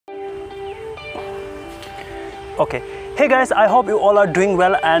Okay, hey guys, I hope you all are doing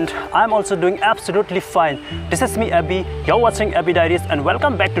well and I'm also doing absolutely fine. This is me Abby, you're watching Abby Diaries and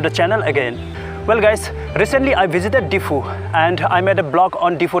welcome back to the channel again. Well guys, recently I visited Diphu and I made a blog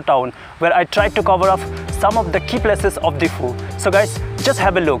on Diphu town where I tried to cover up some of the key places of Diphu. So guys, just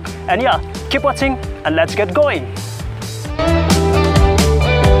have a look and yeah, keep watching and let's get going.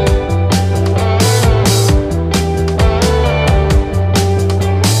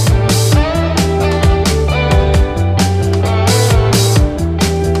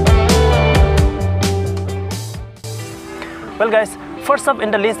 Well guys, first up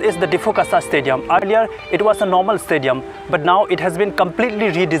in the list is the Diphu KASA Stadium. Earlier it was a normal stadium, but now it has been completely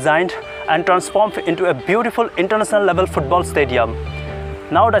redesigned and transformed into a beautiful international level football stadium.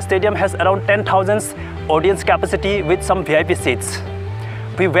 Now the stadium has around 10,000 audience capacity with some VIP seats.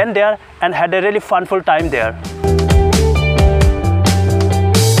 We went there and had a really fun-full time there.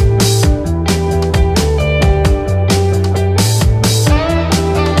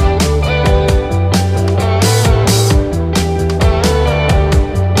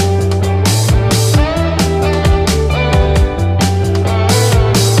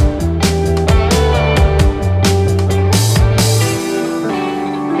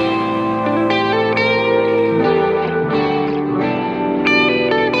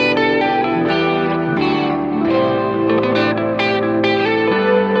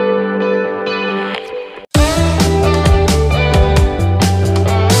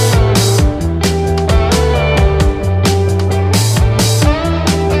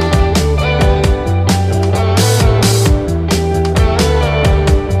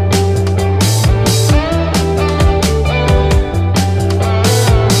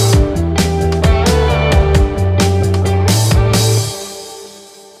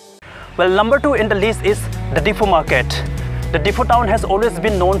 Well, number 2 in the list is the Diphu market. The Diphu town has always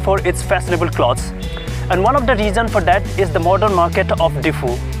been known for its fashionable clothes. And one of the reasons for that is the modern market of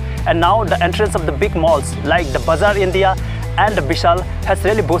Diphu. And now the entrance of the big malls like the Bazaar India and the Vishal has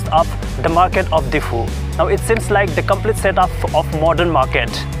really boosted up the market of Diphu. Now it seems like the complete setup of modern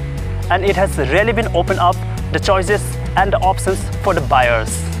market. And it has really been opened up the choices and the options for the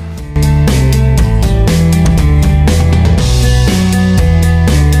buyers.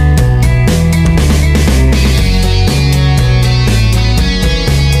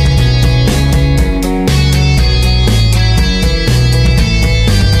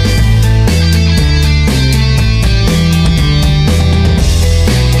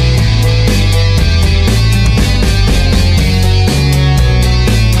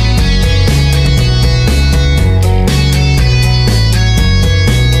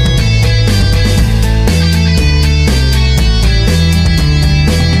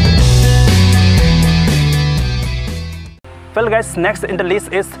 Well guys, next in the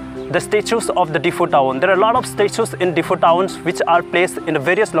list is the statues of the Diphu town. There are a lot of statues in Diphu towns which are placed in the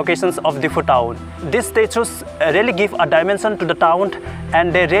various locations of Diphu town. These statues really give a dimension to the town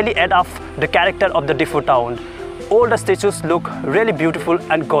and they really add up the character of the Diphu town. All the statues look really beautiful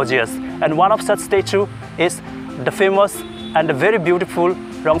and gorgeous. And one of such statue is the famous and the very beautiful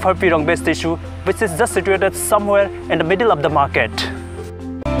Rangfarpi Rangbe statue, which is just situated somewhere in the middle of the market.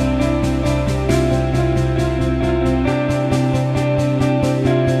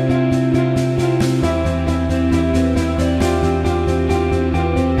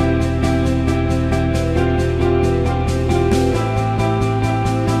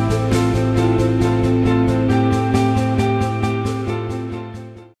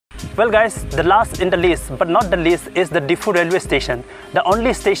 Well guys, the last in the list, but not the least, is the Diphu Railway Station, the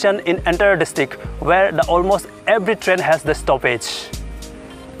only station in entire district where almost every train has the stoppage.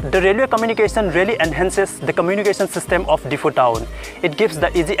 The railway communication really enhances the communication system of Diphu town. It gives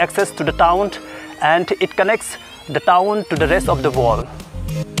the easy access to the town and it connects the town to the rest of the world.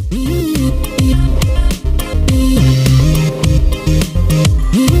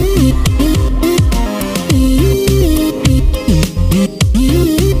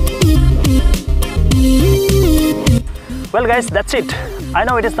 Well guys, that's it. I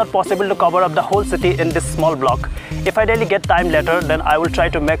know it is not possible to cover up the whole city in this small blog. If I really get time later, then I will try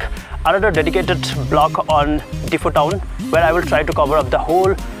to make another dedicated blog on Diphu town where I will try to cover up the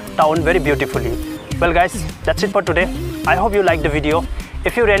whole town very beautifully. Well guys, that's it for today. I hope you liked the video.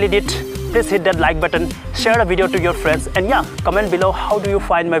 If you really did, please hit that like button, share the video to your friends and yeah, comment below how do you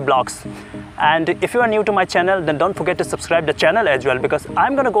find my blogs. And if you are new to my channel, then don't forget to subscribe the channel as well because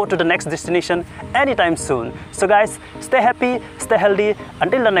I'm gonna go to the next destination anytime soon. So guys, stay happy, stay healthy.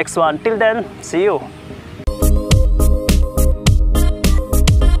 Until the next one. Till then, see you.